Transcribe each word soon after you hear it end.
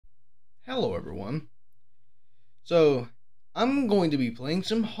Hello everyone. So, I'm going to be playing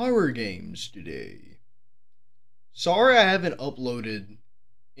some horror games today. Sorry I haven't uploaded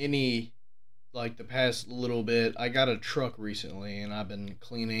any, the past little bit. I got a truck recently and I've been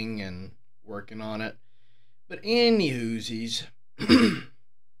cleaning and working on it. But anywhoosies,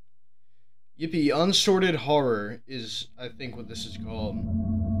 yippee, Unsorted Horror is, I think, what this is called.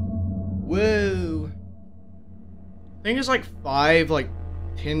 Whoa. I think it's like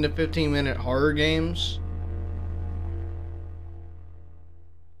 10 to 15 minute horror games.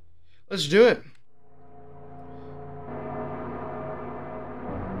 Let's do it.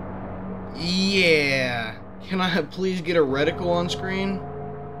 Yeah. Can I please get a reticle on screen?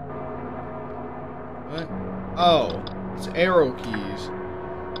 What? Oh, it's arrow keys.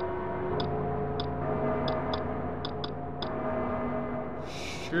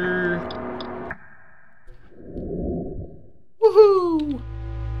 Sure. Woohoo!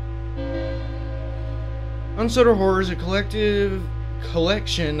 Unsorted Horror is a collection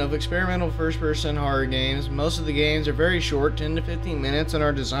of experimental first-person horror games. Most of the games are very short, 10 to 15 minutes, and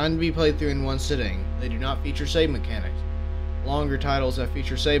are designed to be played through in one sitting. They do not feature save mechanics. Longer titles that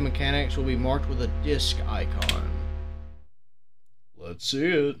feature save mechanics will be marked with a disc icon. Let's see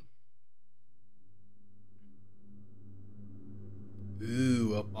it.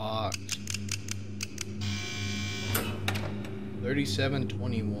 Ooh, a box.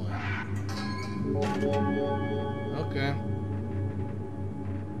 3721. Okay.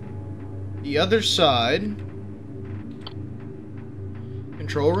 The other side.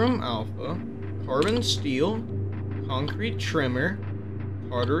 Control room alpha. Carbon steel. Concrete trimmer.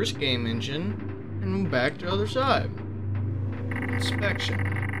 Tartarus game engine. And back to other side. Inspection.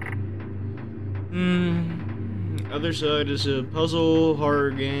 Other side is a puzzle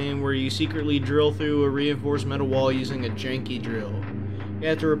horror game where you secretly drill through a reinforced metal wall using a janky drill. You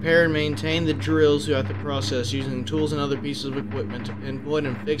have to repair and maintain the drills throughout the process using tools and other pieces of equipment to pinpoint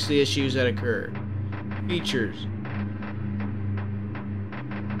and fix the issues that occur. Features.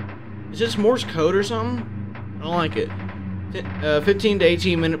 Is this Morse code or something? I don't like it. 15 to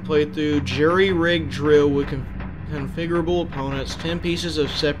 18 minute playthrough, jury-rigged drill with configurable opponents, 10 pieces of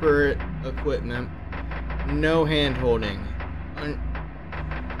separate equipment, no hand-holding.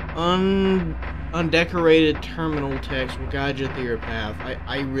 Undecorated terminal text will guide you through your path.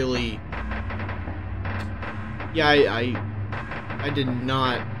 I did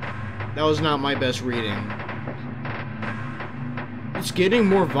not. That was not my best reading. It's getting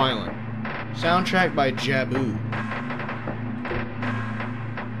more violent. Soundtrack by Jabu.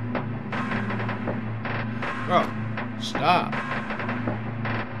 Oh, stop.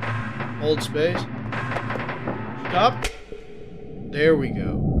 Hold space. Stop. There we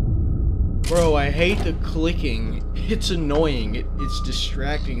go. Bro, I hate the clicking. It's annoying. It's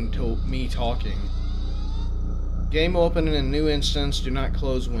distracting to me talking. Game open in a new instance. Do not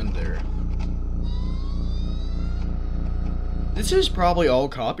close window. This is probably all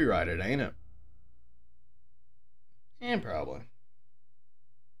copyrighted, ain't it? And probably.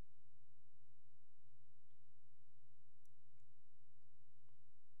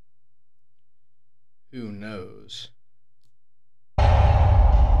 Who knows?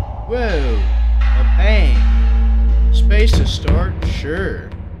 Whoa! A bang! Space to start? Sure.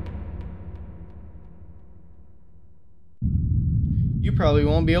 You probably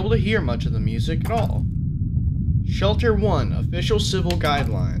won't be able to hear much of the music at all. Shelter 1. Official civil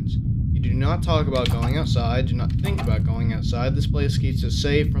guidelines. You do not talk about going outside. Do not think about going outside. This place keeps us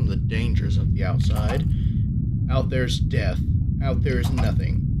safe from the dangers of the outside. Out there's death. Out there is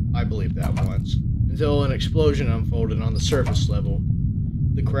nothing. I believed that once. Until an explosion unfolded on the surface level.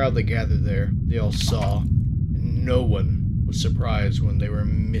 The crowd that gathered there, they all saw, and no one was surprised when they were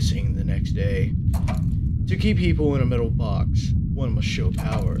missing the next day. To keep people in a metal box, one must show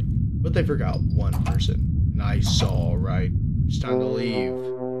power, but they forgot one person, and I saw, right? It's time to leave.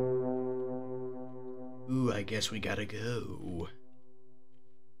 Ooh, I guess we gotta go.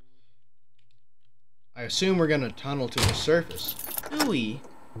 I assume we're gonna tunnel to the surface. Ooh-wee.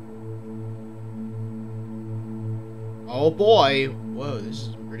 Oh boy! Whoa, this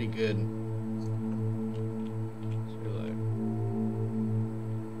is pretty good.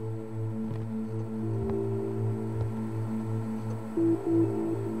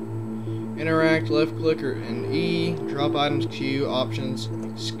 Interact, left click or and E, drop items, Q, options,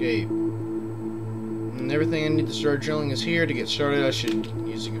 escape. And everything I need to start drilling is here. To get started, I should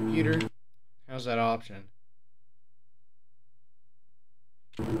use the computer. How's that option?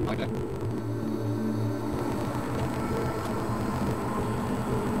 Like that.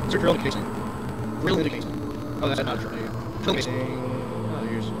 Drill indication. Drill indication. Oh, that's not a drill. Drill casing. Oh,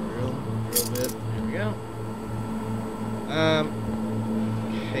 here's a drill. little bit. There we go.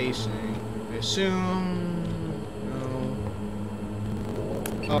 Casing. I assume. No.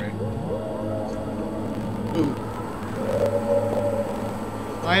 Alright. Ooh.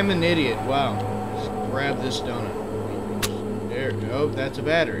 I am an idiot. Wow. Just grab this donut. There. Oh, that's a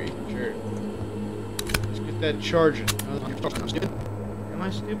battery. Sure. Let's get that charging. Oh, I'm stupid. Am I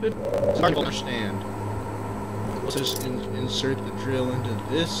stupid? It's hard to understand. Let's just insert the drill into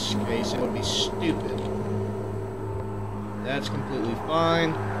this case. It would be stupid. That's completely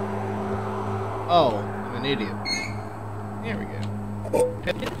fine. Oh, I'm an idiot. There we go.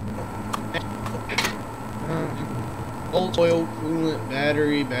 Old oil, coolant,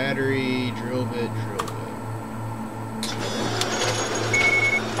 battery, drill bit.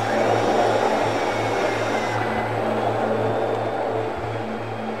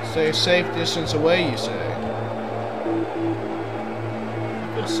 Stay a safe distance away, you say? I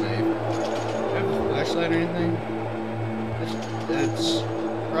feel safe. Do I have a flashlight or anything? That's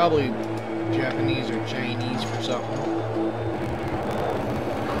probably Japanese or Chinese for something.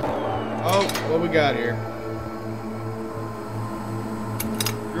 Oh, what we got here?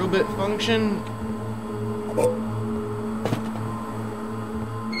 Drill bit function.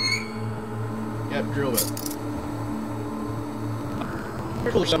 Yep, drill bit.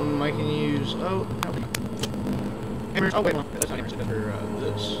 There's something I can use. Oh, no. Hammers. Oh, wait, no. That's not hammers. It's for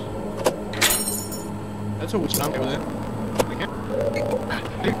this. That's a wood stomp over there.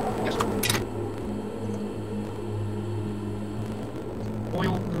 Yes.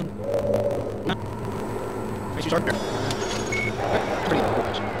 Oil. No. I start there.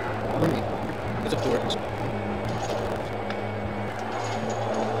 That's a door.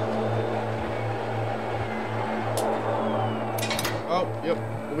 Oh, yep.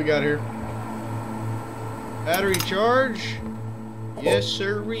 What we got here? Battery charge? Yes,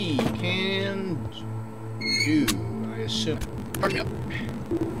 sirree. Can do. I assume. Charge me up.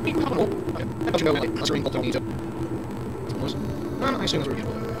 I assume that's where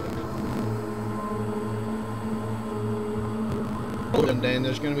Hold on, Dan.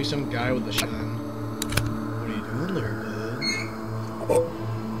 There's gonna be some guy with a shotgun. What are you doing there, bud?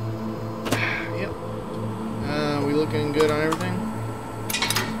 Yep. We looking good on everything?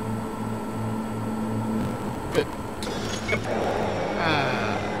 Good. Yep.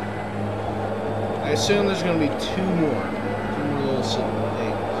 I assume there's gonna be two more little things.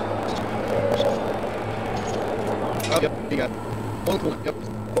 Oh, yep, you got one. Yep.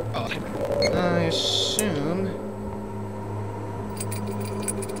 Oh, I assume.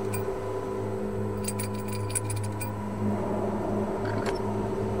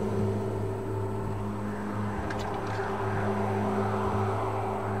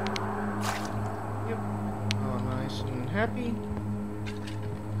 Yep. Oh, nice and happy.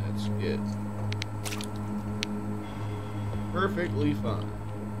 That's good. Perfectly fine.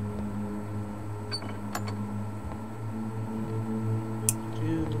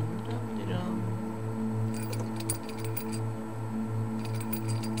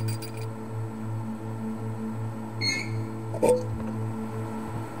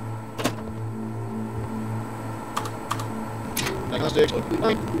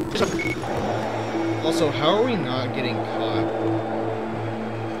 Also, how are we not getting caught?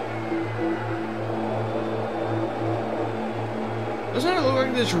 Doesn't it look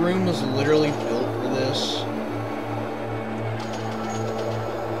like this room was literally built for this?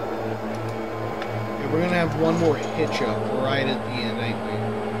 Okay, we're gonna have one more hitch up right at the end, ain't we?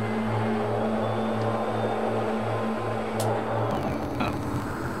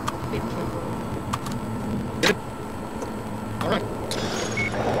 Good. Alright.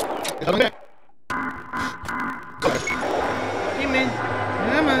 It's coming back. Hey, man.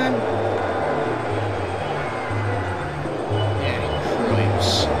 Come on.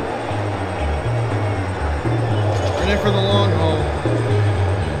 We're in for the long haul.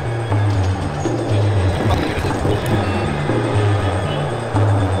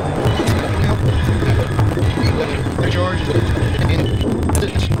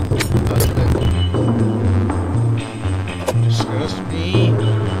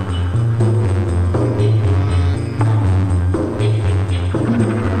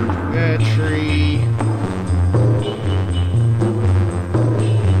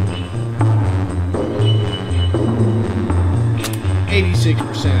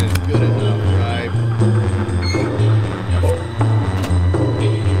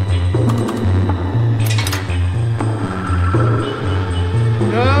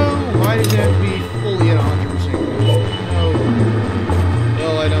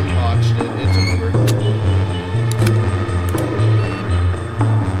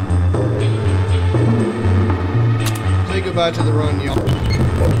 back to the run, y'all.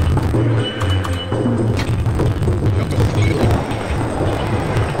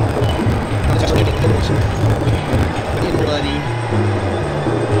 Buddy.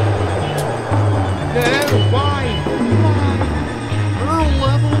 No, why? Why? Earl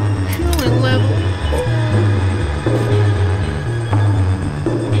level, Sherman level.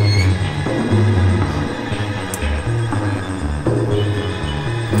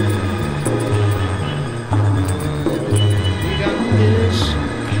 We got this.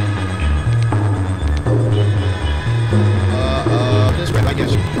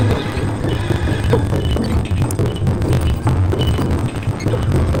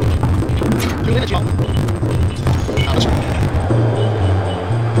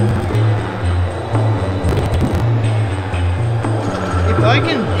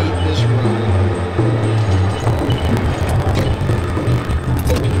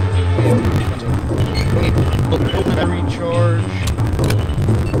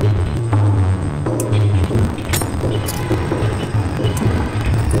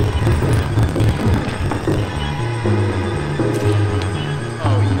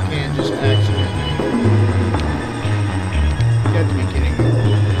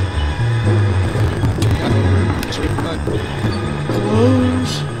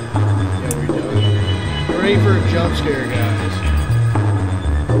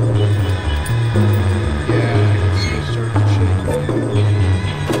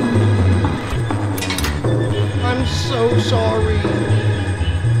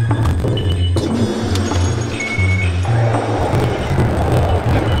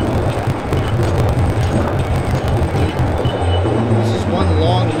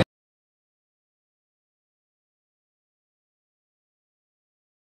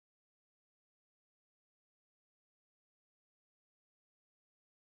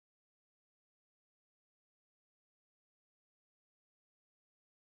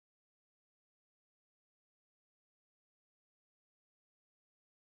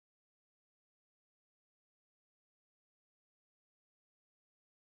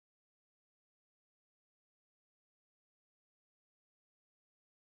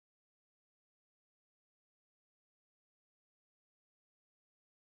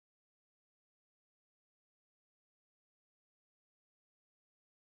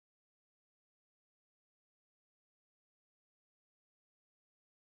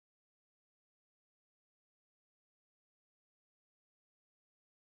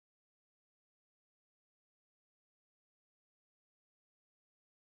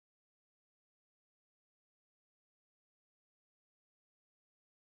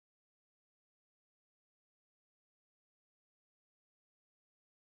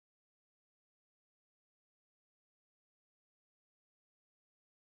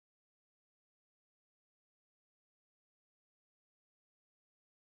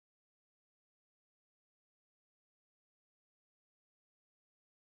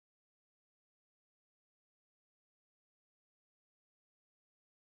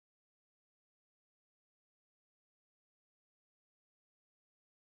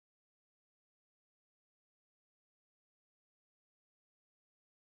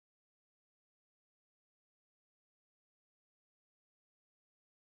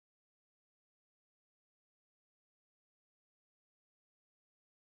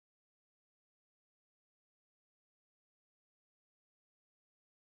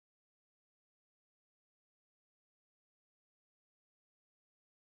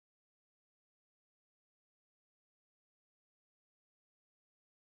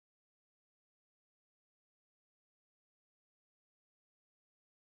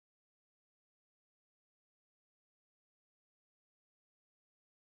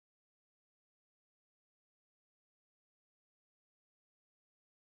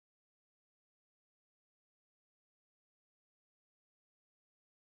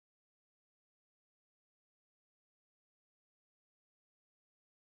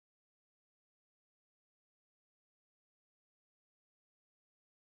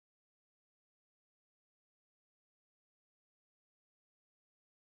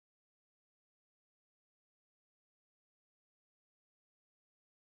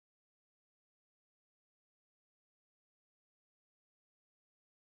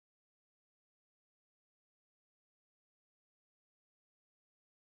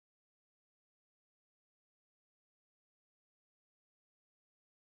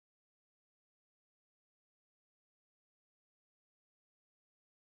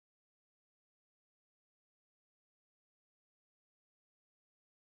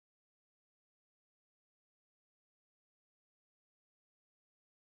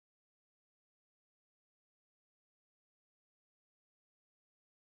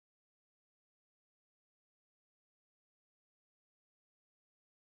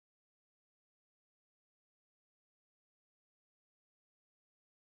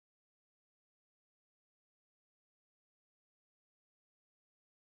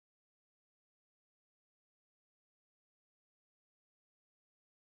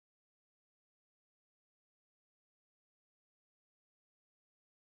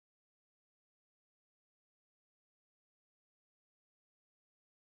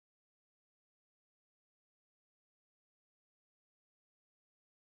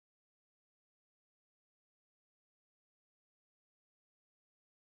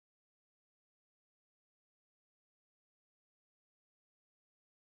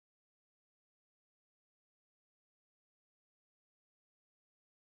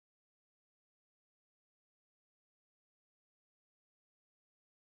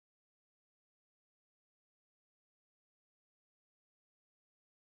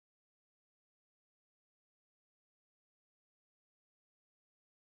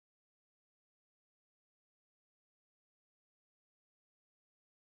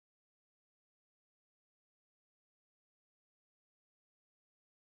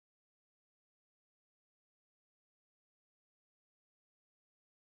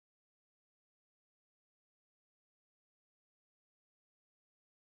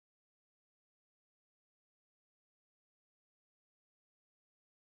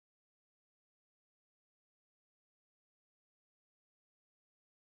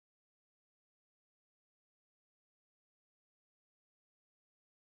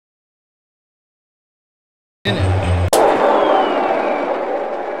 In it.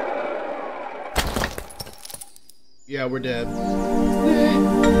 Yeah, we're dead.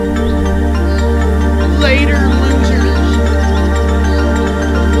 Later, losers.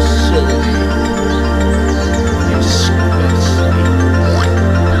 Facility. Disgusting.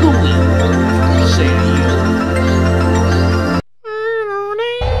 Who will say to you?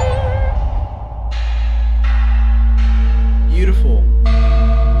 Beautiful.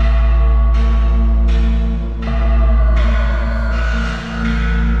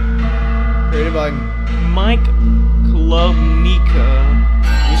 Created by Mike Klubnika.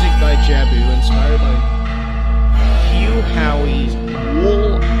 Music by Jabu. Inspired by Hugh Howie's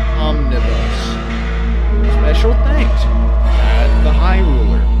Wool Omnibus. Special thanks at the High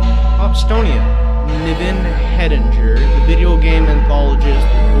Ruler, Popstonia, Niven Hedinger, the video game anthologist,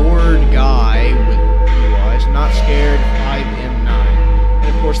 Bored Guy with Blue Eyes, Not Scared, 5M9.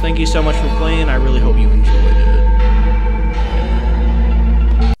 And of course, thank you so much for playing. I really hope you enjoyed it.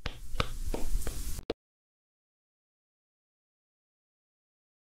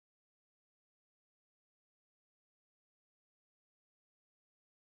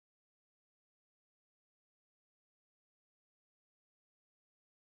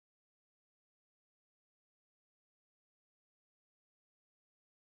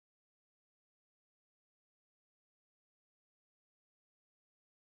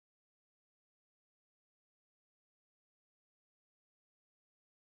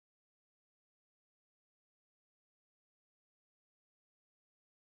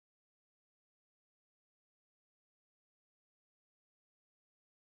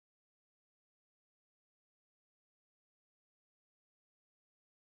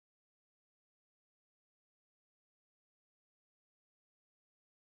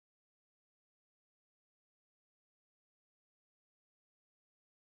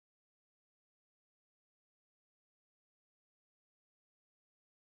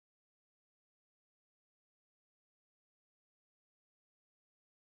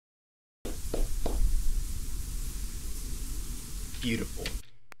 Beautiful.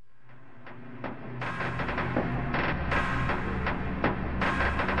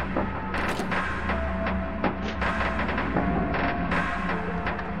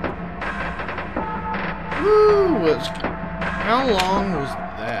 Woo! How long was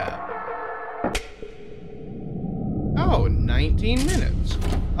that? Oh, 19 minutes.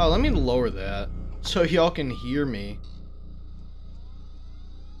 Oh, let me lower that so y'all can hear me.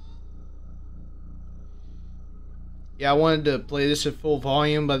 Yeah, I wanted to play this at full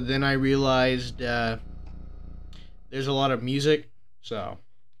volume, but then I realized there's a lot of music, so.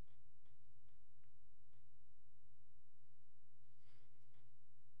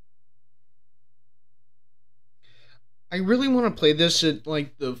 I really want to play this at,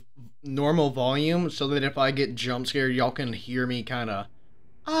 like, the normal volume, so that if I get jump scared, y'all can hear me kind of,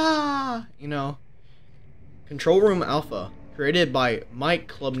 you know. Control Room Alpha, created by Mike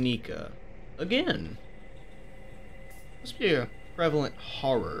Klubnika. Again. Must be a prevalent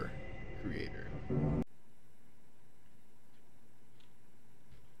horror creator.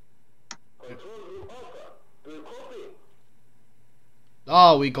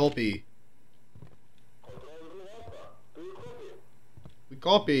 Ah, we copy. We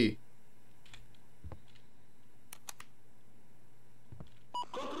copy.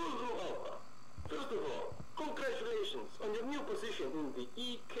 Control Room Alpha. First of all, congratulations on your new position in the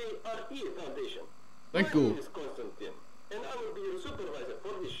EKRE Foundation. Thank My you. name is Konstantin, and I will be your supervisor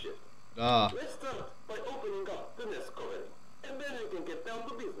for this shift. Let's start by opening up the nest covering, and then we can get down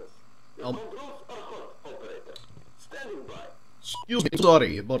to business. The controls are hot, operator. Standing by. Excuse me,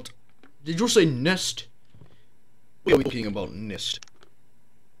 sorry, but did you say nest? We are talking about nest.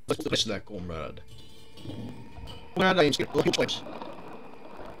 Let's press that, comrade. Comrade, I am scared. Look, place.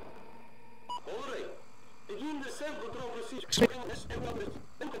 Alright. Begin the self-control procedure.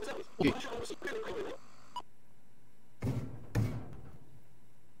 Okay.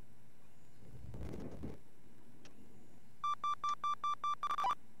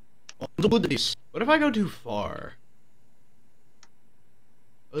 Look at this. What if I go too far?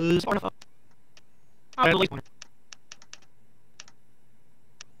 Far enough up.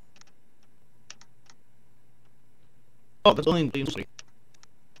 Oh, that's only I'm sorry.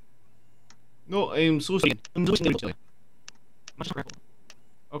 No, I'm so sorry. I'm so sorry.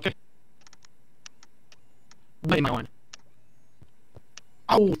 Okay. Wait, my one.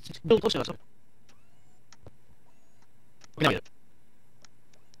 Ow! Bill, close to us. Okay, now we get it.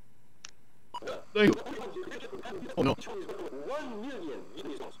 There you go. Oh no. 1 million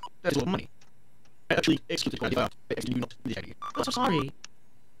unicorns. That's a lot of money. I actually executed 25. I actually do not do the idea. I'm so sorry.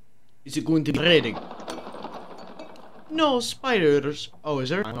 Is it going to be ready? No spiders. Oh, is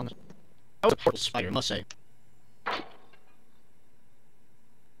there? That was a purple spider, I must say.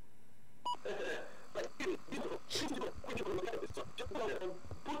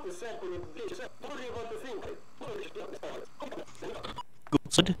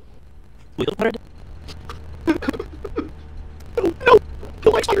 Good. Will bird. No!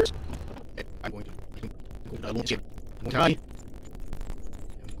 Don't like spiders! I'm going to die. I'm going to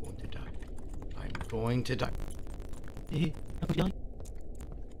die. I'm going to die.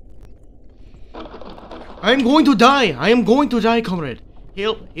 I'm going to die! I am going to die, comrade!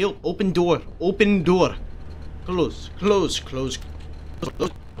 Help! Help! Open door! Open door! Close! Close! Close!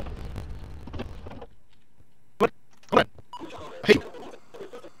 Close! Come on! Hey!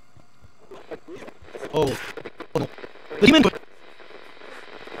 Oh. Oh no. The demon!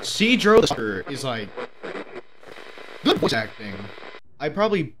 Cedro is like good voice acting. I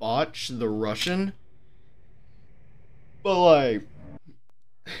probably botched the Russian, but like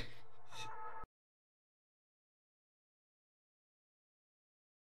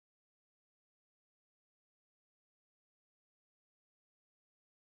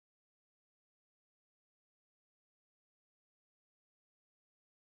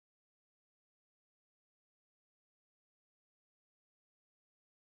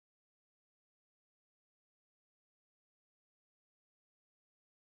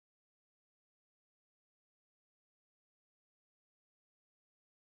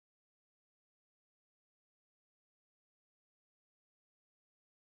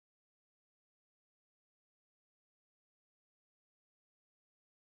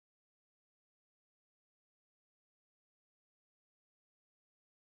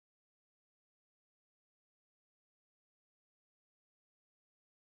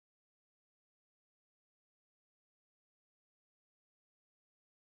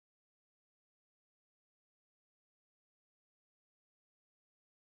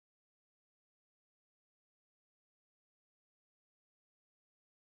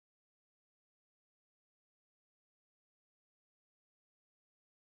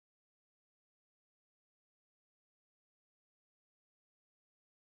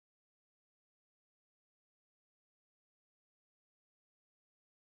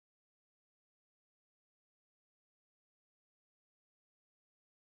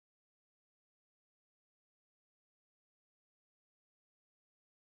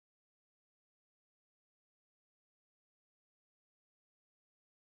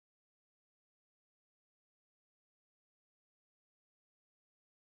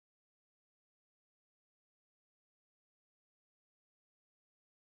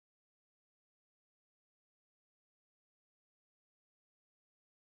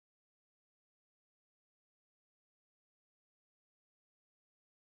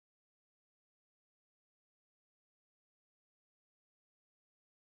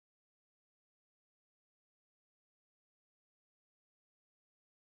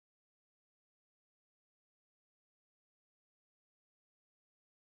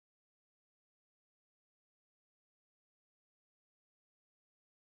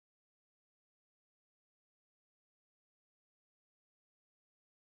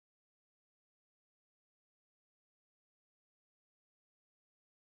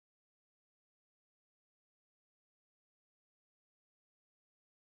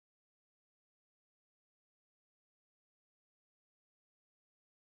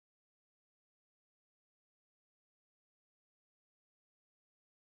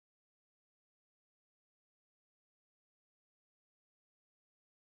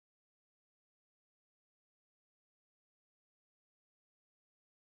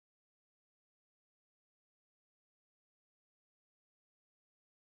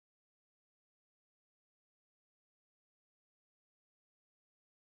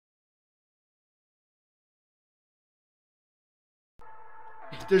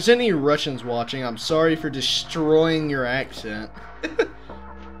if there's any Russians watching, I'm sorry for destroying your accent.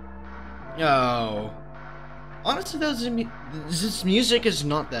 Oh. Honestly, this music is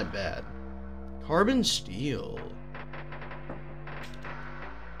not that bad. Carbon steel.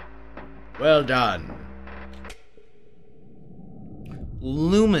 Well done.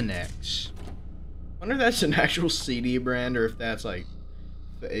 Luminex. I wonder if that's an actual CD brand or if that's like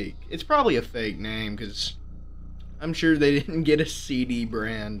fake. It's probably a fake name because I'm sure they didn't get a CD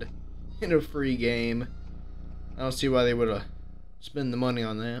brand in a free game. I don't see why they would have spent the money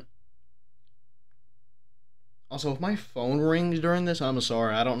on that. Also, if my phone rings during this, I'm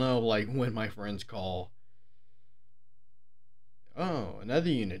sorry. I don't know like when my friends call. Oh, another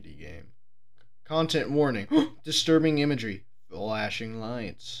Unity game. Content warning. Disturbing imagery. Flashing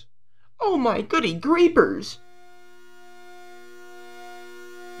lights. Oh my goody creepers!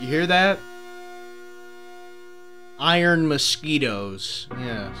 You hear that? Iron mosquitoes.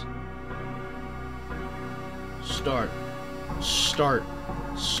 Yes. Start. Start.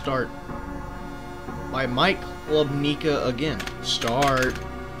 Start. By Mike Klubnika again. Start.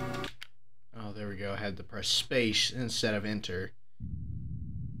 Oh, there we go. I had to press space instead of enter.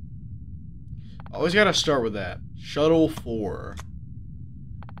 Always gotta start with that. Shuttle 4.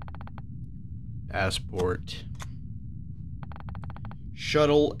 Passport.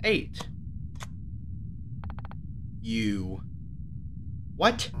 Shuttle 8. You.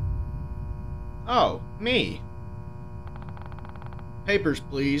 What? Oh, me. Papers,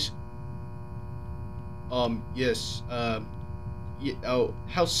 please. Yes, yeah, oh,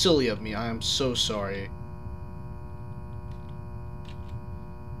 how silly of me. I am so sorry.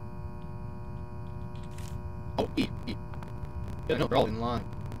 Oh, eat. Yeah, no, we're all in line.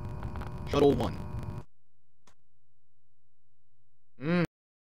 Shuttle 1.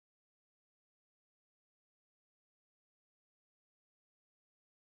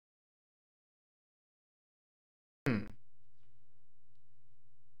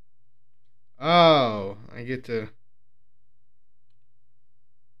 Oh, I get to...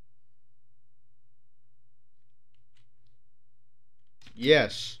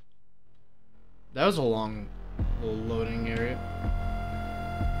 Yes. That was a long little loading area.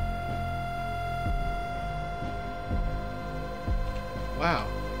 Wow.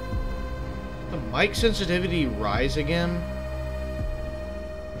 The mic sensitivity rise again?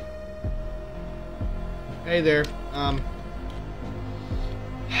 Hey there.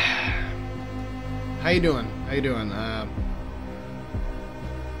 How you doing? How you doing? Not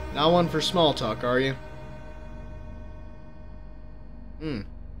one for small talk, are you? I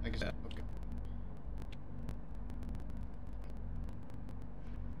guess that.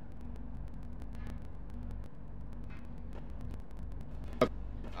 Okay.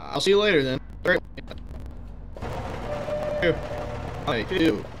 I'll see you later then. Great. Alright,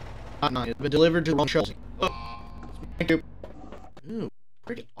 2. Not been delivered to the wrong shelves. Oh, thank you. Ooh,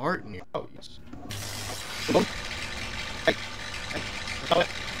 pretty art in here. Oh, yes. Oh. Hey. Hey.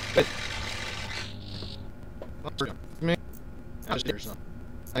 Hey. Me? I'll just hear something.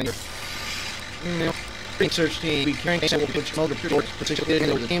 I hear. Search team. We carrying sample which mode of pure particularly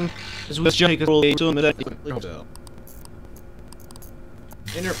over the team. This was Johnny control to him that hotel.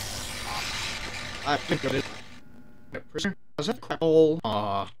 Inner. I think of it. Prisoner? Was that crap hole?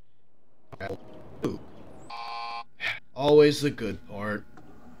 Aw. Ooh. Always the good part.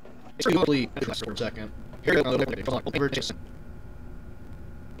 It's really for a second. Here we go.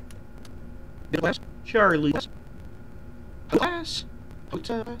 Charlie. Glass.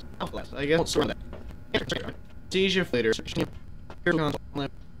 Hotel. Glass. I guess I'll sort that. See you later. Here's on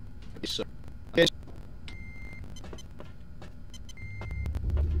left. So. Okay.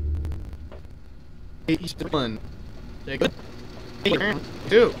 He's the one. Take it.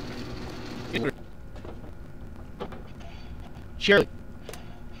 2. Shirley.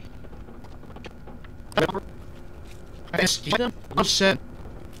 I see them. I'm set.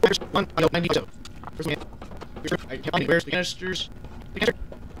 There's one. I need to. I can't. Where's the canisters?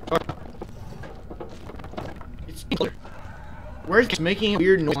 It's clear. Where's it making a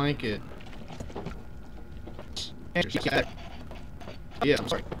weird noise like it? Yeah, I'm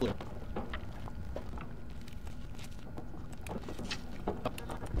sorry.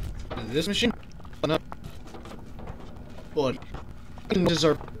 This machine? No. But this is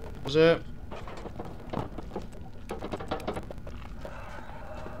our. Was that?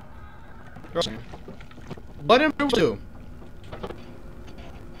 What improve to?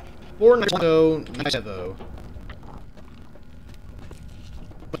 4 nice though. Nice though.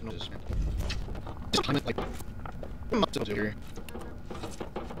 What noise, man? Just like. I'm up to here.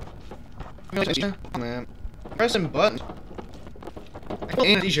 Oh man. Pressing buttons. I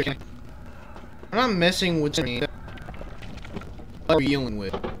ain't t-shirt. I'm not messing with me. What are you dealing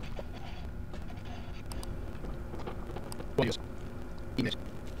with?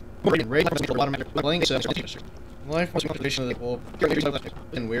 Raid a lot of playing so life was motivation of the well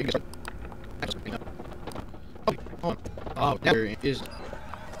and where you oh there is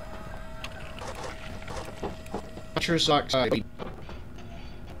not sure socks side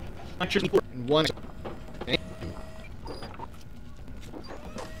not sure in one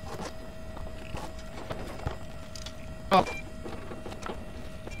oh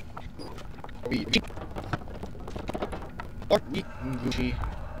Gucci.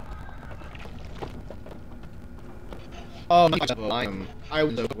 Oh, I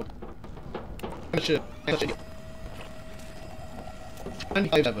was should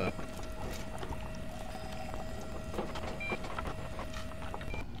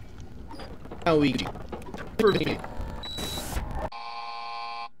How we for me.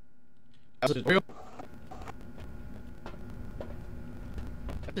 That's a tutorial.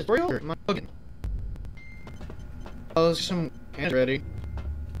 That's a tutorial. Am I bugging? Oh, there's some hands ready.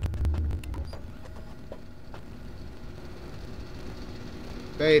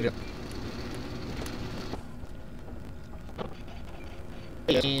 Beta.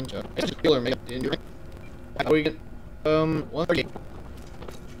 And it's just killer make in your how we get 138.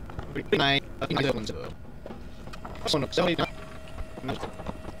 39 I think that one's so no 79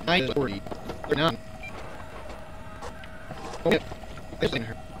 40 39 oh yeah that's in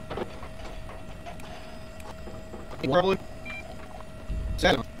her Warwood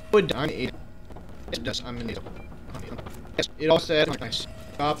Saturn wood I'm 8 it does I'm in the yes it all said nice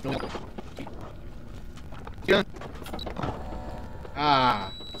stop no yeah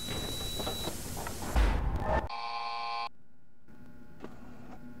ah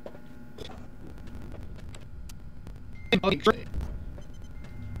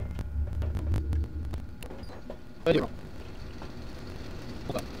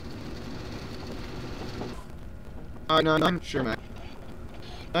I'm sure, man.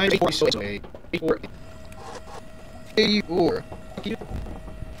 94 so 84. 84.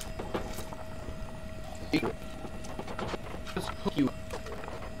 Let's hook you.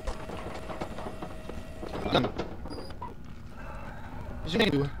 Is your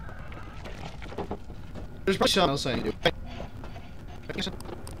name? There's probably something else I need to do.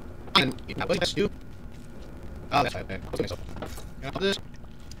 And you know what you do? Oh, that's right. Okay. I'll myself. Can I have this?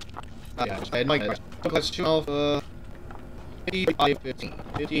 Oh, yeah, I had my guys. So let's shoot off 55, 15.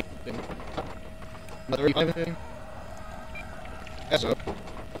 50, 15. 35, 15. That's up.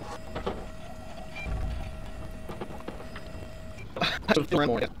 That's a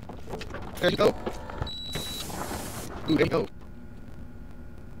more. There you go. Ooh, there you go.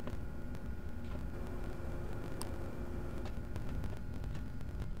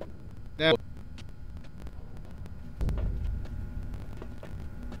 Now,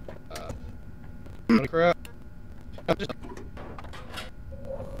 holy crap.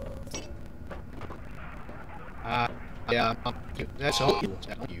 Yeah, that's all you.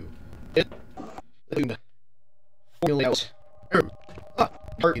 That's all you. It, the formula out.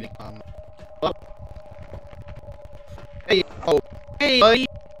 Hurt eating. Hey, oh, hey, buddy.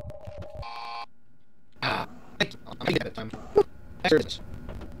 I'm taking that time. There it is.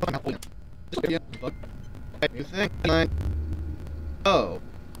 I'm not winning. This will be a bug. New thing. Oh.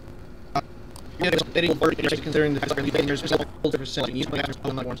 Yeah, it's updating for considering the fact that the years is a whole different sense. You use my actions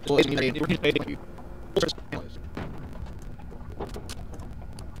on my ones. So it's me to pay you. The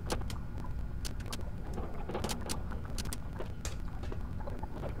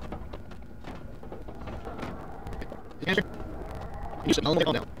answer. You should know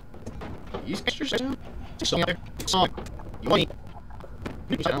now. These extras now. Song out there. Song. You want me?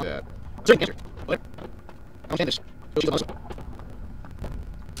 You can sound that. Same answer. What? I don't understand this. Go to the muscle.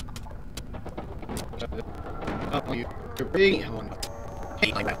 Oh, you're big.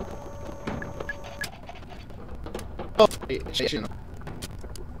 Hey, my bad. Oh, hey, shit.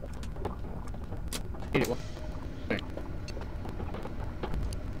 Hey, what?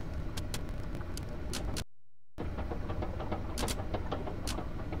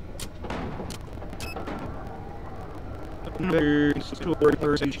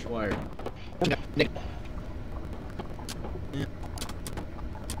 Wire. Nick.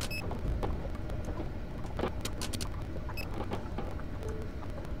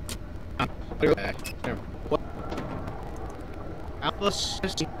 What? Alpha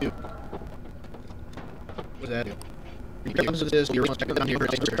 62. What does that do? If it comes to this, you're check it down here.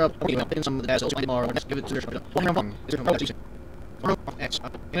 Email pin some of the data cells tomorrow. Let's give it to their shop. One wrong. Is it wrong? X.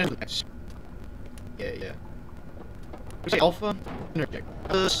 X. Yeah. We say alpha. Interject.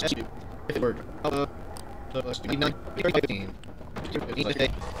 62. If it were alpha. Plus 29. 15.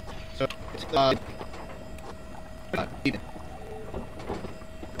 15. So it's even.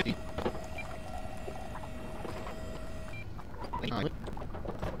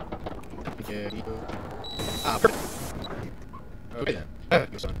 Perfect. Okay then.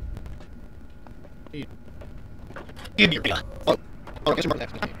 Your son. Give me your gun. Oh, I guess you're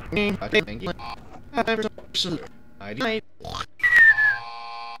next. Thank you.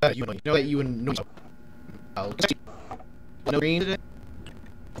 You know that you and no. I'll see. No green today.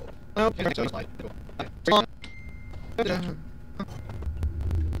 Okay, so it's like.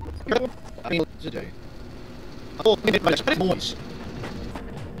 I mean, today. Oh, my boys.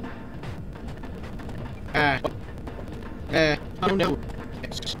 I don't know.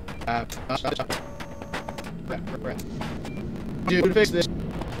 Stop. Dude, fix this.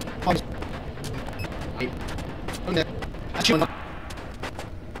 Oh, no. That's you.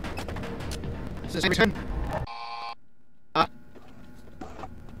 Is this every time? Ah.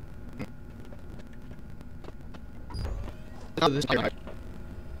 Oh, this is right.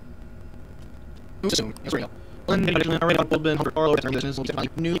 Who's assumed? Yes, real. One day, I already got been over all over the business. Looks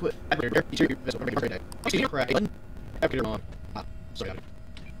like new editor. He's here. This over every day. Excuse me, correct. After you're on. Ah, sorry.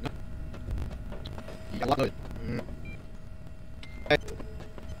 No. You got a lot of it. Okay.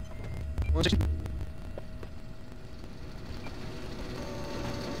 160.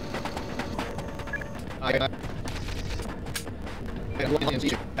 I got one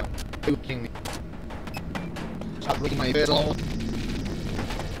easier. Two king. Stop breaking my vessel.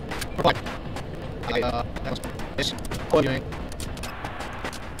 Right. That was this. What are you doing?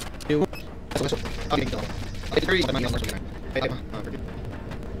 Two. That's what I'll get done. I'll get 30 money on this one. I'm forget.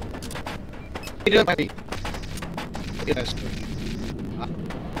 It my feet. Yes.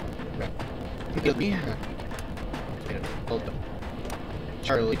 Right. You killed me. Hold up.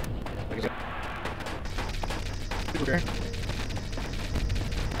 Charlie. Okay.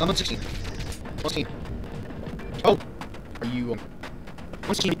 I'm on 16. 16. Oh! Are you,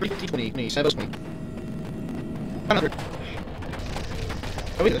 116, 20, 20, 7, 20. 100.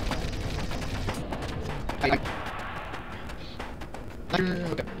 Oh, wait a minute. Okay.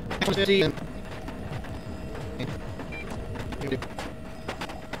 Next one's 50, and...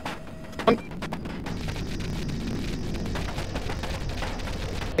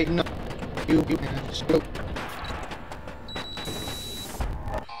 Hey, no. You, just go.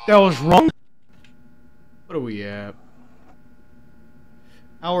 That was wrong. What are we at?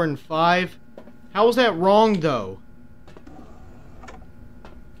 Hour and 5? How was that wrong, though?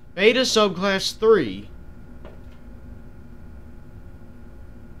 Beta subclass 3.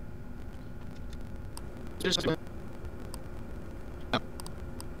 Just wow.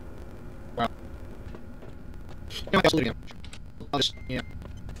 I'll just, yeah.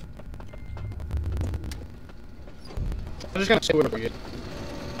 I'm just gonna say whatever we get.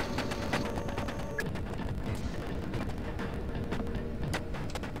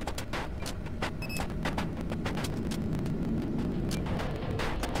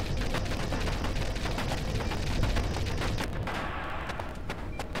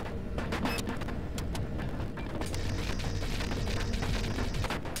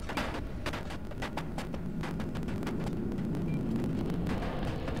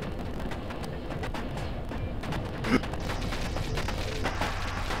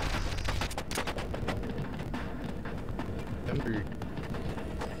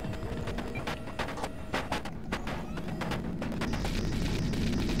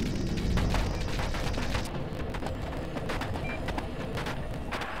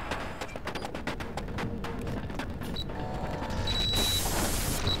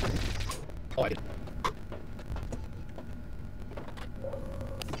 Oh, I did.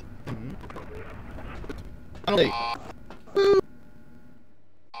 Final day. Woo!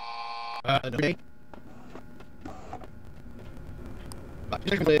 Okay.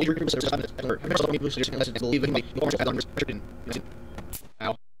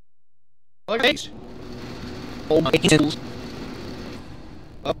 Ow. Thanks. Oh my tools.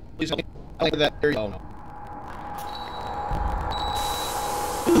 Oh, please help me. I like that. There you go. Oh, no.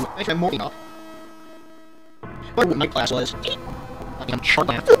 Ooh, I should have more enough. I wonder what my class was. I'm short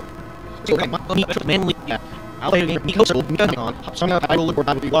math. So, okay, manly. Yeah. I'll play a game. Nico circle. Me on. Hop song out. I will look where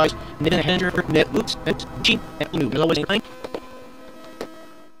I will be wise. And then a hander. Net. Oops. Net. Cheap. Net. Blue. There's always anything.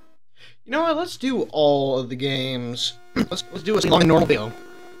 You know what? Let's do all of the games. let's do a long and normal video.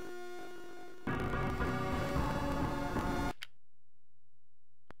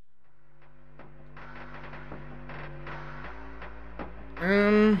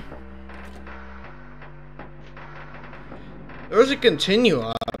 There's a continue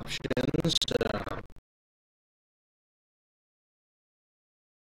option, so